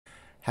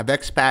Have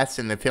expats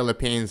in the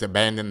Philippines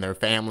abandoned their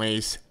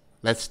families?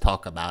 Let's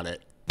talk about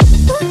it.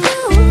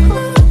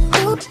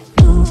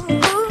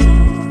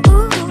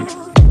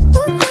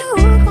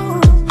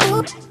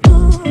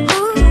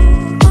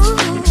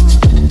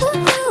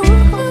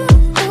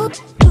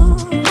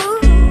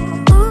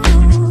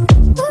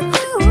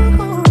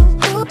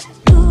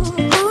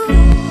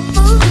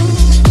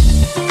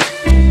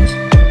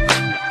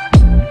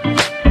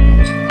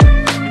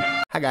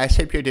 Hi guys,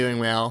 hope you're doing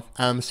well.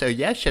 So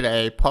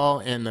yesterday, Paul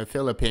in the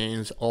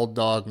Philippines, Old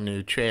Dog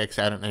New Tricks,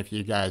 I don't know if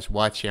you guys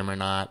watch him or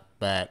not,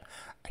 but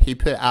he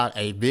put out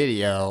a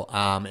video.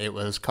 It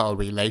was called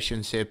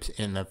Relationships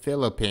in the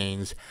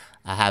Philippines.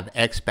 Have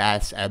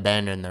expats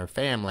abandoned their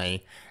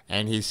family?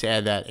 And he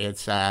said that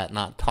it's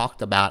not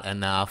talked about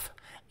enough.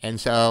 And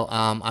so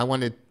I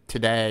wanted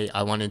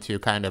to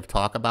kind of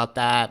talk about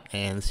that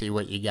and see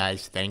what you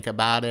guys think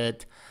about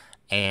it.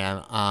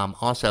 And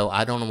also,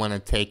 I don't want to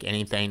take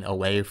anything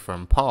away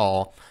from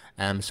Paul,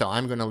 so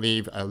I'm going to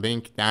leave a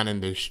link down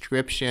in the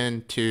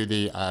description to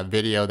the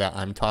video that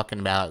I'm talking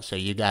about, so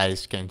you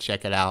guys can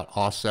check it out.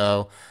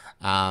 Also,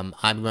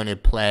 I'm going to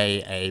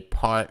play a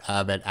part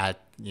of it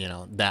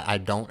that I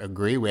don't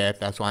agree with.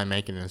 That's why I'm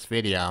making this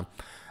video.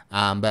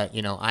 But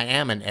I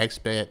am an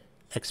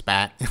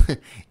expat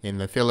in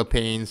the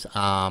Philippines.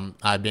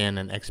 I've been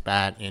an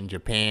expat in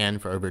Japan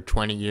for over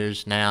 20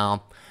 years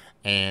now.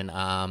 And,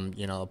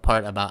 a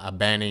part about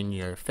abandoning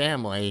your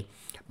family,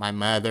 my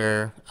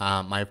mother,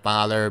 my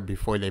father,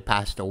 before they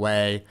passed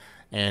away,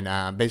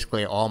 and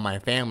basically all my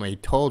family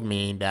told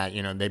me that,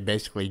 they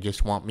basically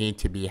just want me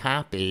to be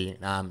happy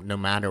no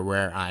matter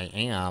where I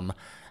am.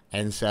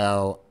 And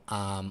so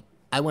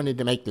I wanted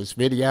to make this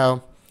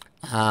video.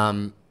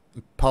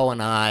 Paul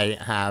and I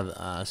have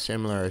a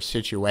similar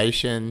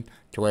situation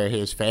to where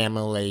his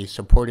family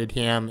supported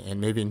him in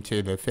moving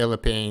to the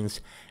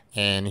Philippines,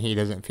 and he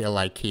doesn't feel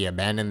like he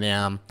abandoned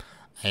them.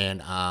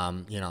 And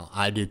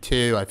I do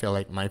too. I feel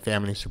like my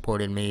family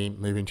supported me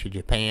moving to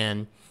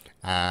Japan,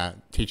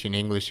 teaching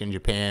English in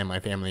Japan. My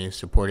family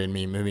supported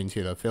me moving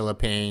to the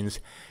Philippines.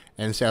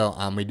 And so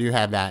we do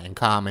have that in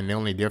common. The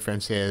only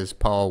difference is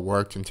Paul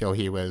worked until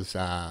he was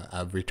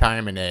of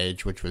retirement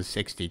age, which was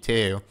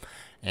 62.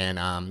 And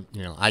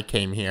I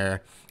came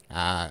here.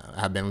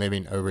 I've been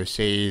living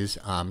overseas,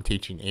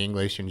 teaching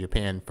English in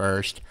Japan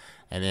first,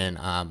 and then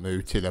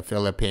moved to the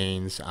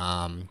Philippines,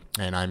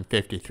 and I'm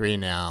 53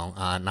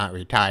 now, not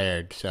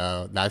retired,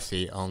 so that's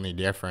the only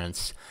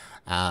difference.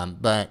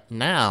 But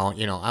now,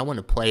 I want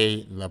to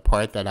play the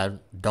part that I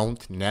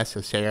don't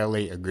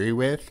necessarily agree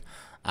with,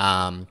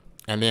 and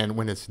then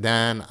when it's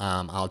done,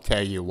 I'll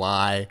tell you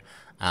why.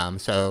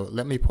 So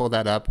let me pull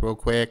that up real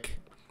quick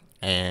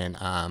and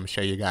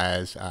show you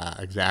guys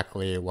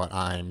exactly what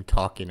I'm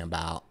talking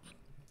about.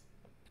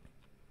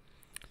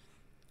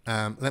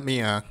 Let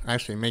me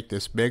actually make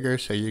this bigger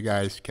so you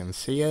guys can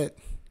see it.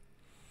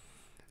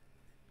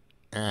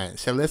 Alright,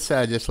 so let's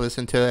just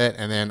listen to it,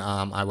 and then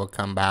I will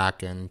come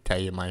back and tell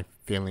you my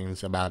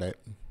feelings about it.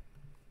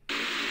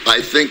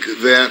 I think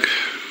that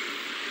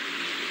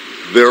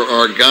there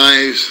are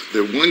guys,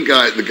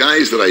 the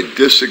guys that I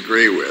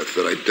disagree with,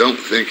 that I don't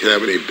think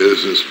have any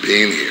business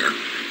being here,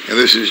 and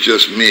this is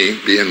just me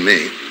being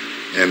me,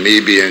 and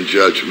me being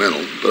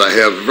judgmental, but I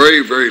have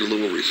very, very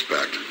little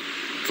respect.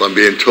 If I'm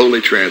being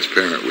totally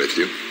transparent with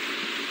you,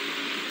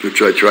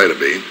 which I try to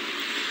be,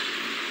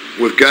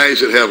 with guys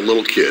that have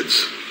little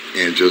kids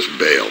and just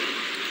bail.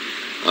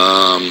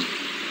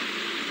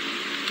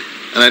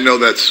 And I know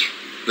that's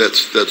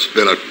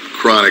been a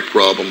chronic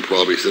problem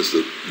probably since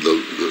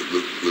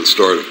the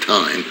start of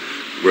time,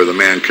 where the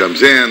man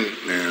comes in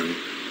and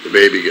the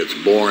baby gets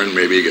born,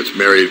 maybe he gets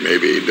married,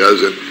 maybe he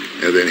doesn't,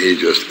 and then he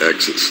just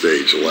exits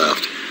stage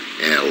left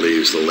and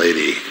leaves the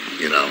lady,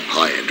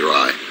 high and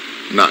dry.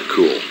 Not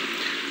cool.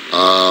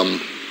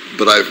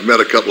 But I've met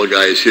a couple of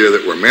guys here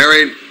that were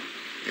married,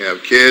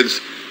 have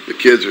kids. The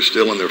kids are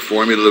still in their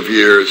formative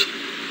years,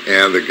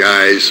 and the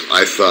guys,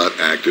 I thought,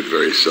 acted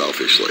very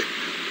selfishly.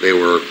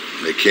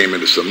 They came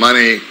into some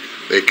money,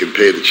 they could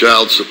pay the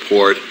child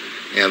support,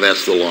 and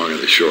that's the long and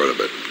the short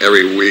of it.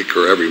 Every week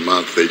or every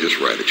month, they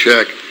just write a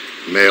check,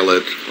 mail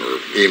it,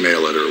 or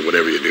email it, or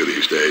whatever you do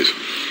these days,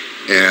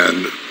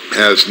 and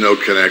has no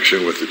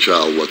connection with the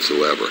child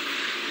whatsoever.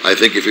 I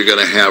think if you're going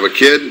to have a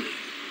kid,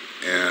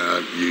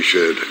 you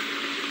should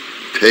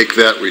take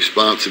that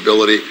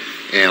responsibility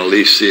and at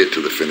least see it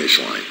to the finish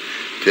line.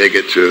 Take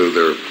it to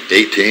they're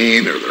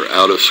 18, or they're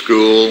out of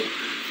school,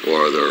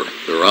 or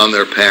they're on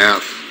their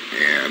path,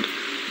 and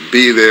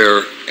be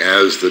there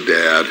as the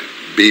dad,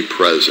 be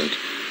present,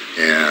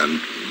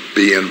 and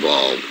be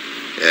involved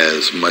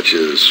as much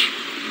as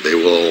they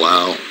will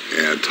allow,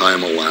 and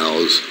time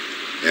allows,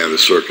 and the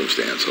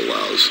circumstance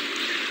allows.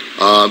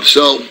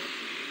 So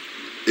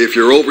if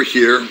you're over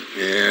here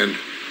and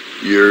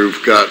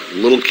you've got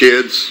little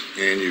kids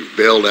and you've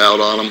bailed out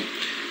on them,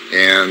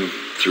 and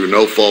through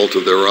no fault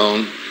of their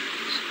own,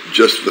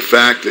 just the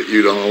fact that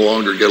you no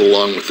longer get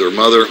along with their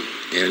mother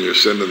and you're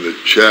sending the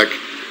check,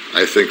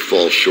 I think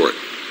falls short.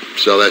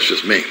 So that's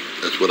just me.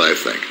 That's what I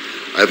think.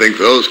 I think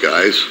those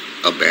guys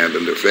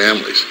abandon their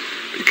families,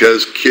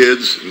 because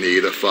kids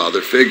need a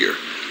father figure.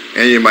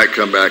 And you might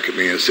come back at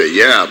me and say,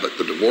 yeah, but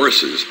the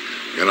divorces,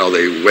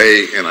 they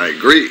weigh, and I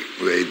agree,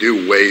 they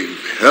do weigh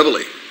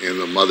heavily in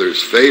the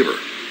mother's favor.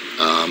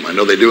 I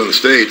know they do in the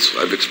States.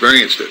 I've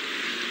experienced it.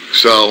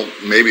 So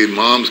maybe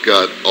mom's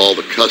got all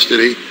the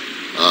custody.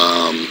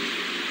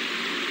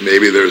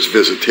 Maybe there's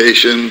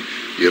visitation.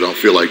 You don't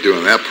feel like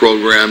doing that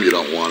program. You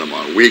don't want them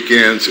on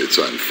weekends. It's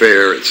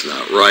unfair. It's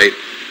not right.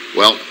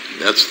 Well,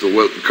 that's the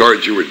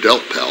cards you were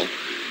dealt, pal.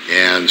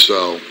 And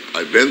so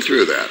I've been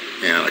through that.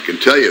 And I can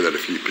tell you that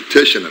if you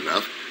petition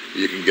enough,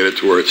 you can get it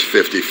to where it's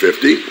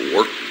 50-50,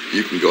 or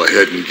you can go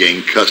ahead and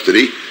gain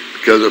custody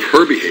because of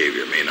her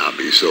behavior may not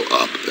be so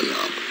up and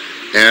up.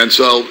 And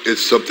so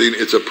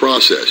it's a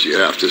process. You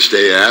have to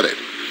stay at it.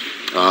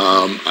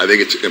 I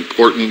think it's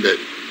important that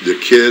the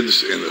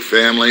kids and the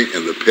family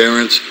and the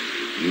parents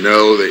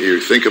know that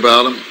you think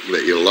about them,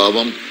 that you love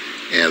them,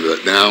 and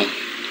that now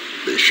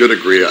they should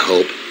agree, I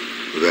hope,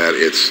 that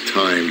it's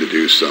time to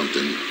do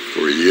something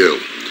for you.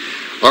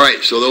 All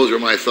right, so those are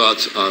my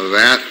thoughts on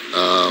that.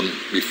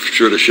 Be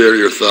sure to share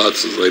your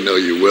thoughts, as I know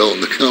you will, in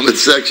the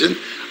comments section.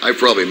 I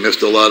probably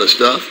missed a lot of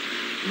stuff,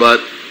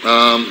 but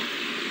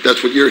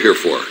that's what you're here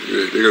for.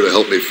 You're here to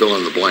help me fill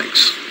in the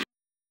blanks.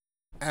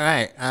 All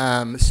right,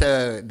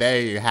 so there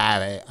you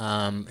have it.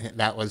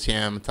 That was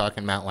him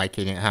talking about like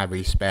he didn't have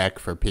respect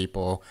for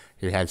people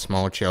who had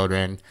small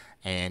children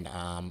and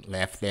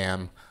left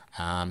them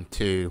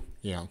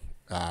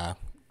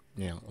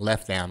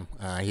left them.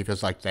 He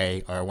feels like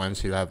they are ones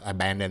who have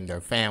abandoned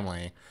their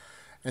family.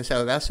 And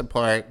so that's the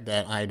part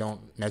that I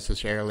don't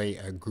necessarily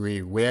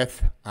agree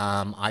with.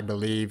 I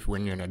believe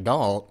when you're an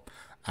adult,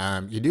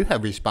 you do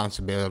have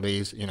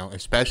responsibilities,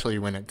 especially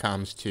when it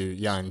comes to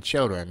young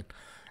children.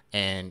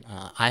 And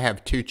I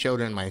have 2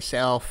 children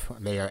myself.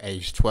 They are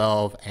aged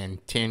 12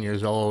 and 10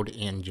 years old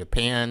in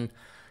Japan.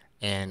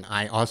 And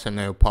I also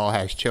know Paul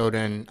has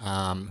children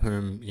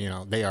whom,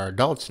 they are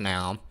adults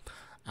now.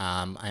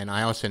 And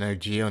I also know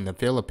Gio in the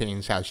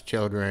Philippines has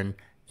children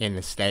in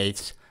the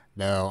States,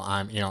 though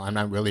I'm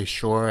not really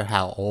sure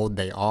how old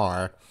they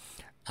are.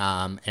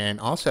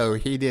 And also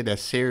he did a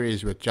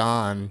series with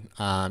John,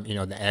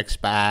 the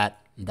expat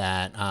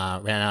that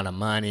ran out of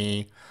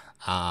money.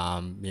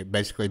 It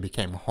basically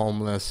became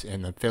homeless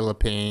in the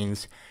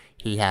Philippines.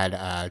 He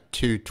had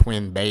 2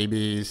 twin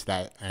babies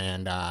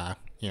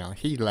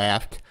he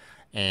left,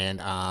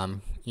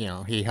 and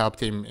he helped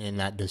him in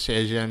that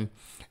decision.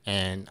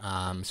 And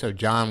so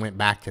John went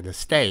back to the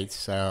States.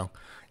 So,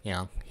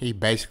 he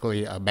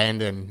basically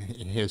abandoned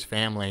his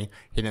family.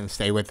 He didn't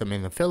stay with them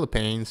in the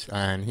Philippines,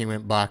 and he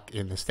went back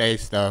in the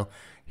States, though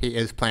he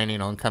is planning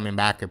on coming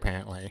back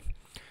apparently.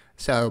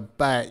 So,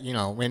 but,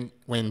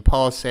 when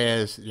Paul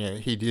says,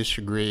 he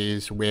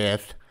disagrees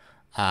with,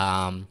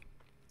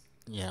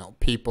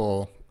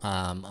 people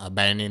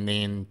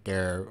abandoning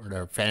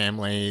their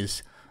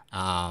families,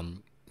 I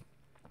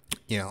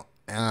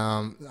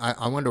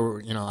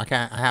wonder,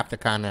 I have to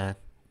kind of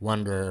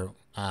wonder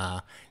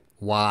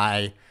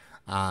why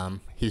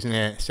he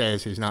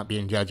says he's not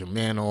being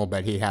judgmental,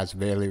 but he has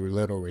very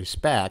little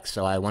respect.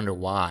 So I wonder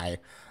why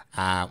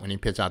when he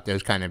puts out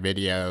those kind of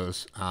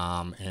videos.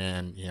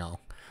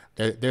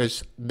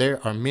 There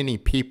are many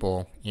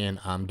people in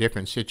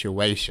different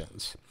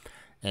situations,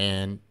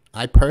 and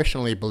I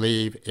personally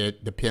believe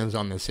it depends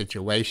on the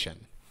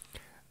situation.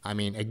 I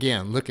mean,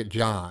 again, look at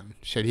John.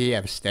 Should he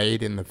have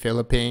stayed in the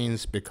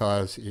Philippines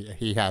because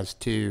he has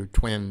 2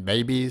 twin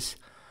babies?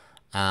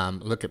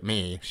 Look at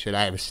me. Should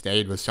I have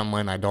stayed with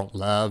someone I don't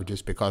love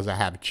just because I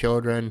have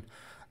children?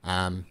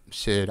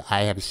 Should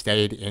I have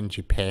stayed in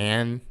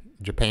Japan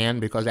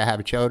because I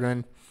have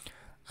children?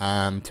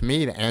 To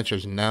me, the answer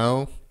is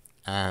no.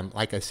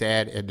 Like I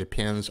said, it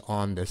depends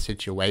on the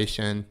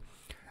situation.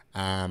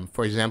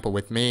 For example,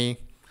 with me,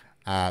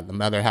 the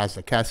mother has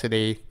the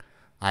custody.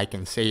 I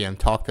can see and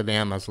talk to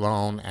them as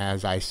long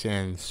as I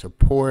send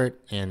support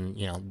and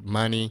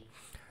money.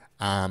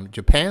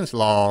 Japan's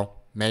law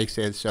makes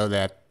it so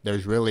that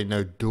there's really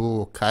no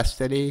dual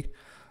custody,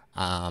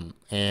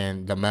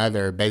 and the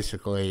mother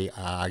basically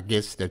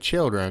gets the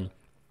children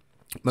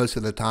most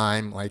of the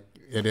time, like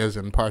it is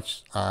in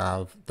parts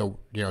of the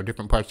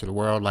different parts of the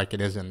world, like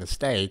it is in the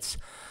States.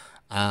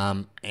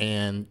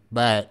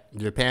 But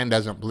Japan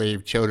doesn't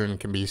believe children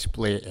can be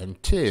split in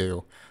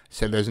 2,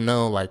 so there's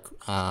no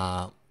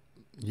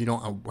you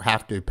don't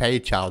have to pay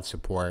child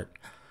support,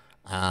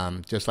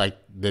 just like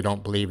they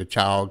don't believe a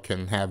child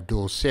can have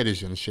dual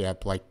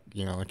citizenship, like,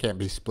 it can't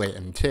be split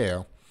in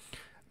 2.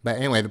 But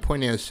anyway, the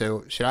point is,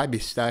 so should I be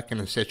stuck in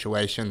a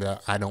situation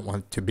that I don't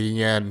want to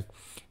be in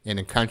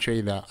a country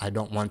that I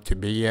don't want to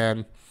be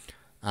in?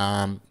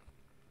 I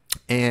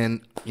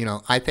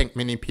think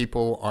many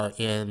people are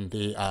in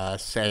the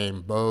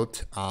same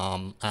boat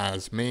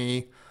as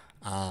me,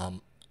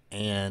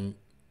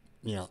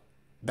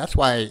 that's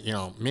why,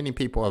 many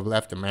people have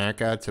left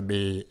America to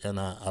be in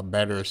a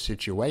better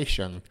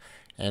situation.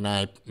 And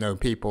I know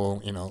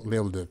people,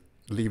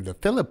 leave the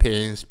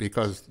Philippines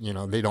because,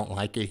 they don't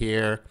like it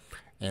here.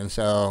 And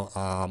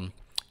so,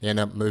 end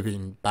up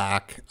moving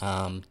back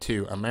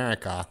to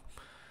America.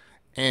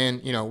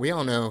 And, we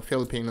all know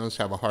Filipinos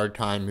have a hard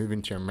time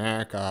moving to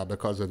America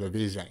because of the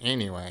visa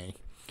anyway.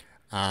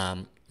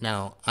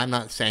 Now, I'm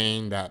not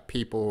saying that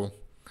people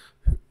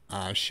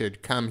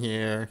should come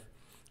here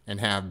and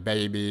have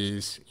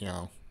babies,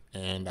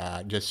 and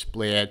just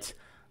split,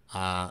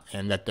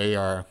 and that they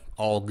are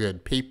all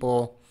good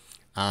people.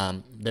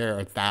 There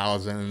are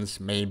thousands,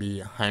 maybe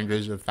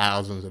hundreds of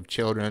thousands of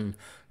children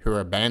who are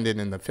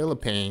abandoned in the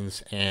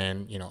Philippines,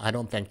 and I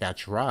don't think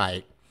that's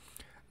right.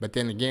 But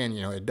then again,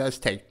 it does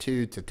take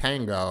two to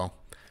tango,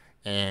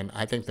 and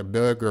I think the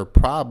bigger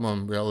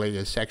problem really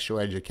is sexual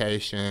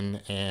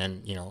education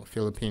and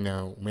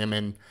Filipino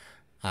women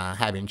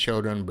having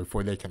children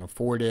before they can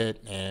afford it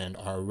and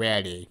are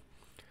ready.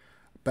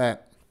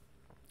 But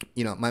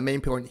my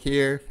main point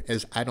here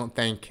is I don't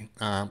think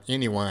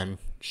anyone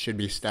should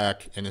be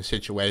stuck in a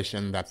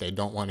situation that they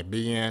don't want to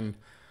be in.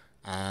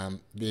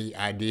 The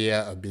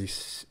idea of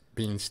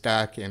being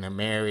stuck in a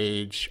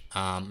marriage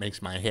makes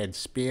my head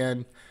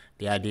spin.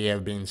 The idea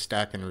of being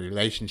stuck in a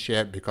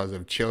relationship because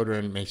of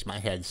children makes my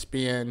head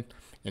spin.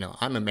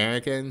 I'm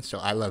American, so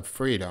I love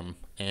freedom,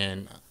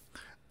 and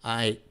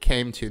I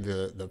came to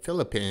the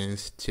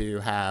Philippines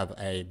to have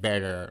a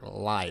better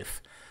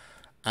life.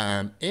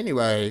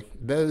 Anyway,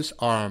 those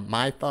are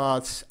my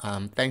thoughts.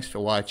 Thanks for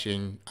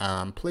watching.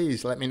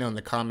 Please let me know in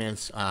the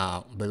comments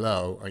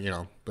below, or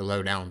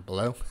down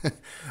below,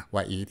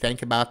 what you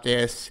think about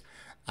this.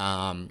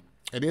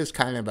 It is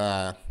kind of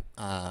a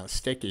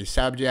sticky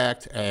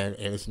subject, and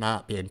it's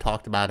not being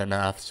talked about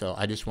enough, so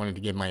I just wanted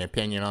to give my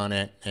opinion on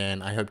it,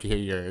 and I hope to hear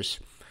yours.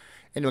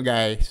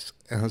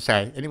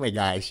 Anyway,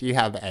 guys, you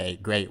have a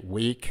great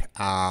week,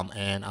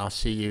 and I'll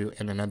see you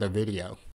in another video.